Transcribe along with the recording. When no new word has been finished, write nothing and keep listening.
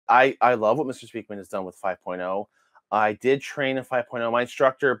I love what Mr. Speakman has done with 5.0. I did train in 5.0. My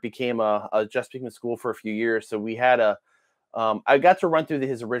instructor became a Jeff Speakman school for a few years. So we had I got to run through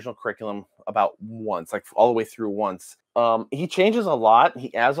his original curriculum about once, like all the way through once. He changes a lot.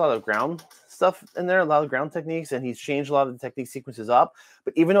 He adds a lot of ground stuff in there, a lot of ground techniques, and he's changed a lot of the technique sequences up.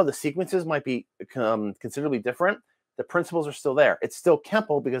 But even though the sequences might be considerably different, the principles are still there. It's still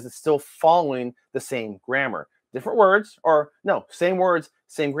Kenpo because it's still following the same grammar. Different words, or no, same words,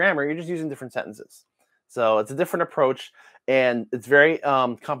 same grammar. You're just using different sentences. So it's a different approach, and it's very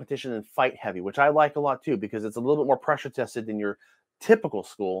competition and fight heavy, which I like a lot too, because it's a little bit more pressure tested than your typical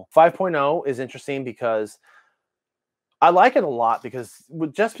school. 5.0 is interesting because I like it a lot, because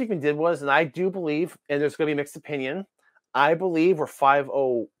what Jeff Speakman did was, and I do believe, and there's going to be mixed opinion, I believe where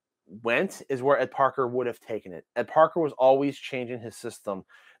 5.0 went is where Ed Parker would have taken it. Ed Parker was always changing his system.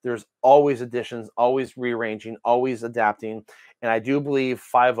 There's always additions, always rearranging, always adapting. And I do believe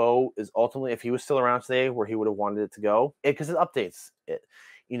 5.0 is ultimately, if he was still around today, where he would have wanted it to go, because it updates it.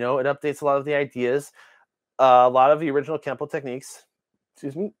 You know, it updates a lot of the ideas. A lot of the original Kenpo techniques,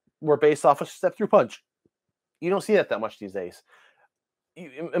 were based off a step-through punch. You don't see that much these days.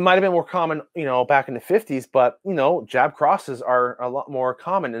 It might have been more common, you know, back in the 50s, but, you know, jab crosses are a lot more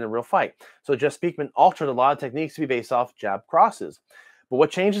common in a real fight. So Jeff Speakman altered a lot of techniques to be based off jab crosses. But what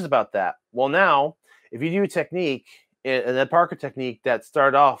changes about that? Well, now, if you do a technique, an Ed Parker technique that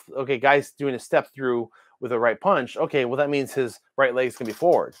started off, okay, guy's doing a step through with a right punch, okay, well, that means his right leg is going to be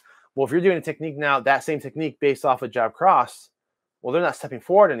forward. Well, if you're doing a technique now, that same technique based off a jab cross, well, they're not stepping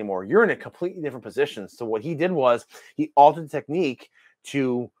forward anymore. You're in a completely different position. So what he did was he altered the technique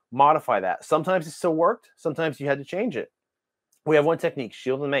to modify that. Sometimes it still worked. Sometimes you had to change it. We have one technique,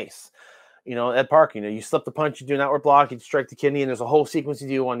 shield and mace. You know, Ed Parker, you know, you slip the punch, you do an outward block, you strike the kidney, and there's a whole sequence you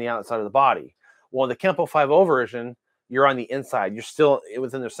do on the outside of the body. Well, in the Kenpo 5.0 version, you're on the inside. You're still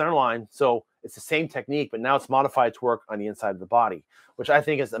within the center line. So it's the same technique, but now it's modified to work on the inside of the body, which I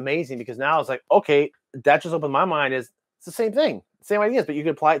think is amazing, because now it's like, okay, that just opened my mind. It's the same thing, same ideas, but you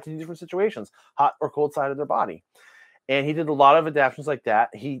can apply it to different situations, hot or cold side of their body. And he did a lot of adaptations like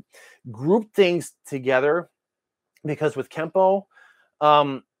that. He grouped things together, because with Kenpo,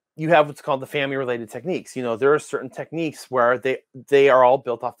 you have what's called the family-related techniques. You know, there are certain techniques where they are all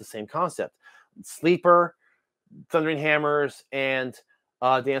built off the same concept. Sleeper, Thundering Hammers, and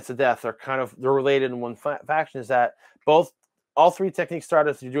Dance to Death are they're related in one faction, is that all three techniques start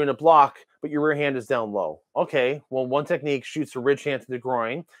as you're doing a block, but your rear hand is down low. Okay, well, one technique shoots a ridge hand to the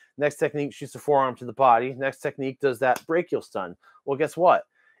groin. Next technique shoots a forearm to the body. Next technique does that brachial stun. Well, guess what?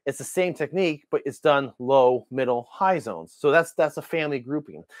 It's the same technique, but it's done low, middle, high zones. So that's a family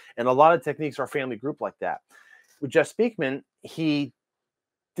grouping. And a lot of techniques are family grouped like that. With Jeff Speakman, he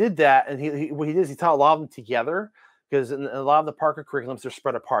did that, and what he did is he taught a lot of them together, because in a lot of the Parker curriculums, they're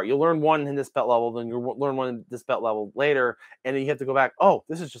spread apart. You'll learn one in this belt level, then you'll learn one in this belt level later, and then you have to go back, oh,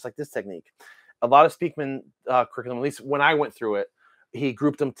 this is just like this technique. A lot of Speakman curriculum, at least when I went through it, he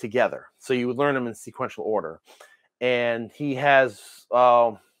grouped them together. So you would learn them in sequential order. And he has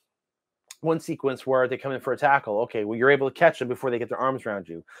one sequence where they come in for a tackle. Okay, well, you're able to catch them before they get their arms around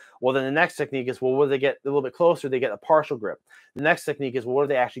you. Well, then the next technique is, well, when they get a little bit closer, they get a partial grip. The next technique is, well, what do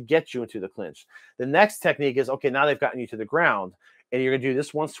they actually get you into the clinch? The next technique is, okay, now they've gotten you to the ground, and you're going to do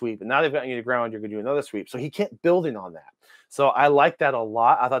this one sweep. And now they've gotten you to the ground, you're going to do another sweep. So he kept building on that. So I like that a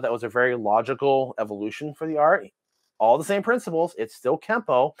lot. I thought that was a very logical evolution for the art. All the same principles. It's still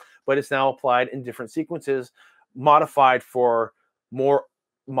Kenpo, but it's now applied in different sequences, modified for more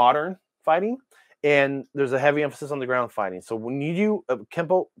modern fighting, and there's a heavy emphasis on the ground fighting. So when you do a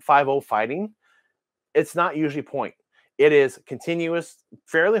Kenpo 5.0 fighting, it's not usually point. It is continuous,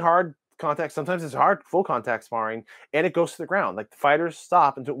 fairly hard contact. Sometimes it's hard, full contact sparring, and it goes to the ground. Like, the fighters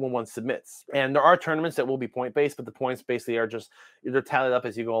stop until when one submits. And there are tournaments that will be point-based, but the points basically are just, they're tallied up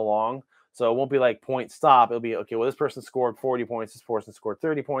as you go along. So it won't be like point stop. It'll be, okay, well, this person scored 40 points, this person scored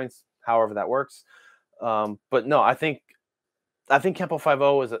 30 points, however that works. But no, I think Kenpo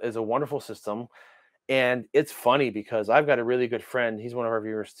 5.0 is a wonderful system. And it's funny, because I've got a really good friend. He's one of our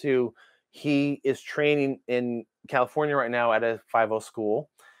viewers too. He is training in California right now at a 5.0 school.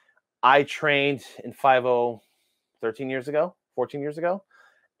 I trained in 5.0 14 years ago.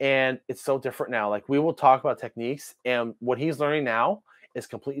 And it's so different now. Like, we will talk about techniques, and what he's learning now is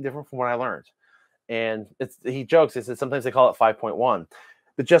completely different from what I learned. And he jokes, he says sometimes they call it 5.1.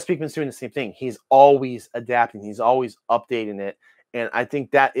 But Jeff Speakman's doing the same thing. He's always adapting. He's always updating it. And I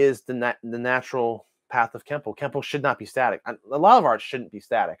think that is the natural path of Kenpo. Kenpo should not be static. A lot of art shouldn't be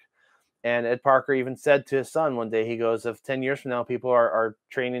static. And Ed Parker even said to his son one day, he goes, if 10 years from now people are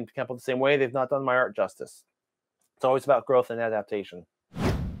training Kenpo the same way, they've not done my art justice. It's always about growth and adaptation.